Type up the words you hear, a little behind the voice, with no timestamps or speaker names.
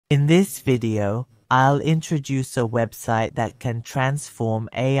In this video, I'll introduce a website that can transform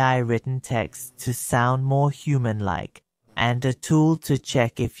AI written text to sound more human-like, and a tool to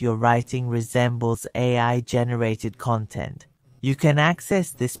check if your writing resembles AI-generated content. You can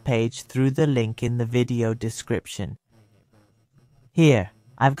access this page through the link in the video description. Here,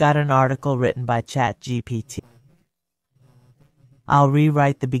 I've got an article written by ChatGPT. I'll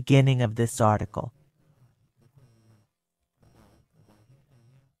rewrite the beginning of this article.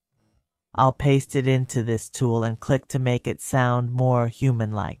 I'll paste it into this tool and click to make it sound more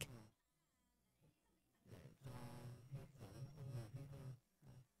human-like.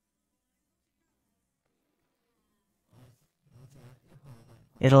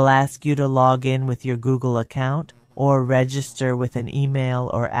 It'll ask you to log in with your Google account or register with an email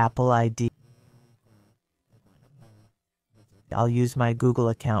or Apple ID. I'll use my Google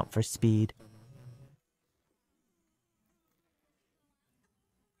account for speed.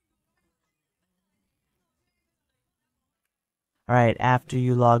 Alright, after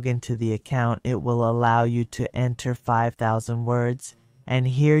you log into the account, it will allow you to enter 5,000 words, and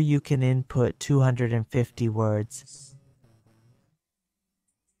here you can input 250 words.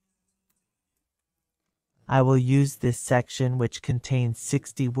 I will use this section which contains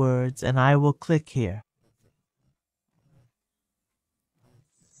 60 words, and I will click here.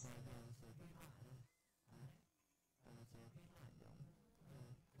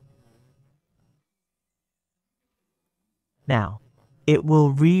 Now, it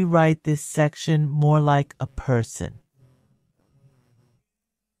will rewrite this section more like a person.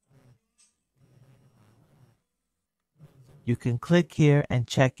 You can click here and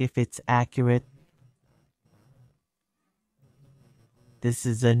check if it's accurate. This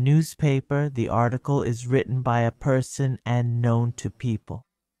is a newspaper. The article is written by a person and known to people.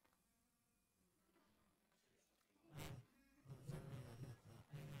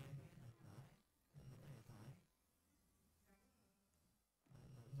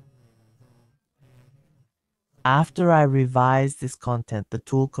 After I revise this content, the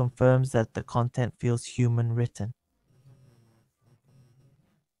tool confirms that the content feels human written.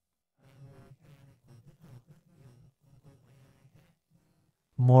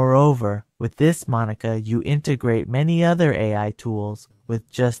 Moreover, with this Monica, you integrate many other AI tools.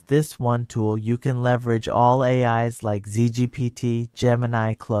 With just this one tool, you can leverage all AIs like ZGPT,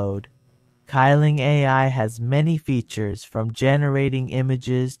 Gemini, Claude. Kailing AI has many features, from generating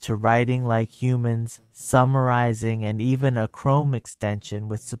images to writing like humans, summarizing, and even a Chrome extension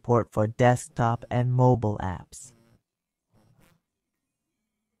with support for desktop and mobile apps.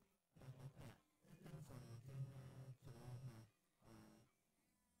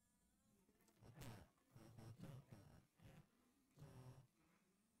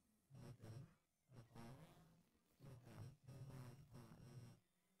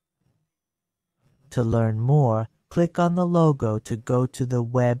 To learn more, click on the logo to go to the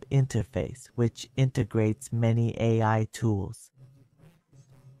web interface, which integrates many AI tools.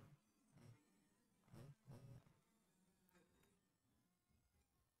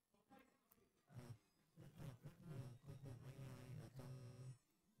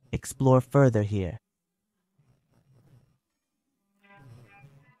 Explore further here.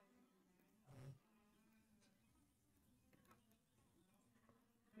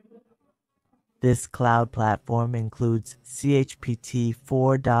 This cloud platform includes ChatGPT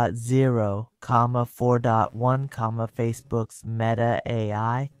 4.0, 4.1, Facebook's Meta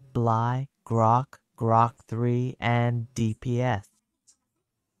AI, Bly, Grok, Grok 3, and DPS.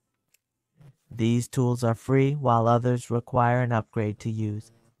 These tools are free, while others require an upgrade to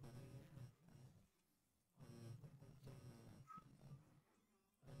use.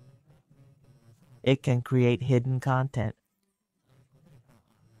 It can create hidden content.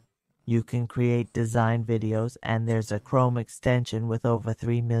 You can create design videos, and there's a Chrome extension with over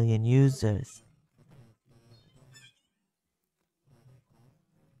 3 million users.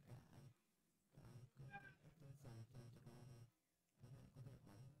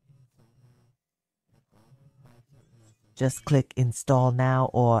 Just click Install Now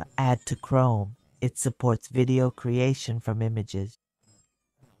or Add to Chrome. It supports video creation from images.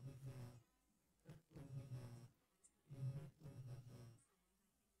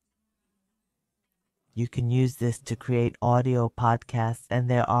 You can use this to create audio podcasts, and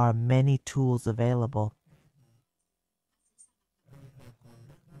there are many tools available.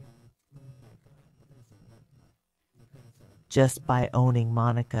 Just by owning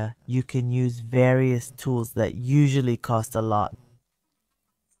Monica, you can use various tools that usually cost a lot.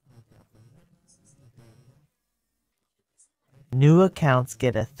 New accounts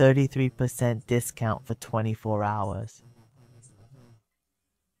get a 33% discount for 24 hours.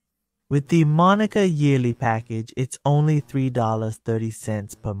 With the Monica yearly package, it's only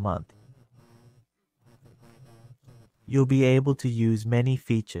 $3.30 per month. You'll be able to use many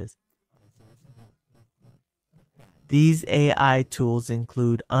features. These AI tools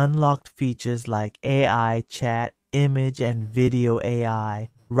include unlocked features like AI chat, image and video AI,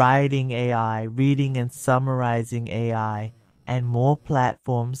 writing AI, reading and summarizing AI, and more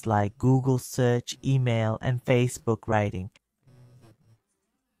platforms like Google Search, email, and Facebook Writing.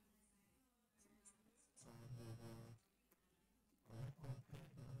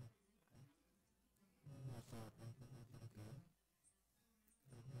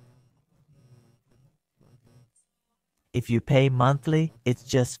 If you pay monthly, it's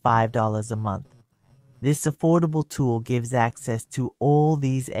just $5 a month. This affordable tool gives access to all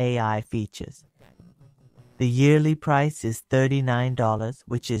these AI features. The yearly price is $39,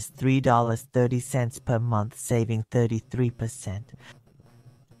 which is $3.30 per month, saving 33%.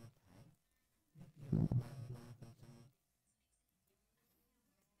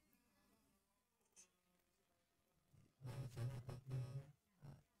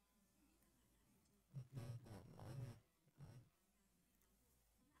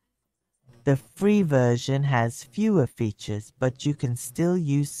 The free version has fewer features, but you can still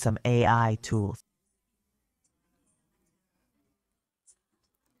use some AI tools.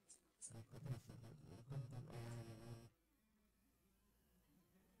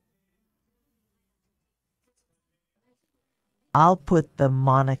 I'll put the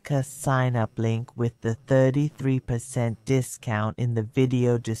Monica sign up link with the 33% discount in the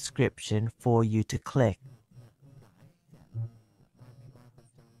video description for you to click.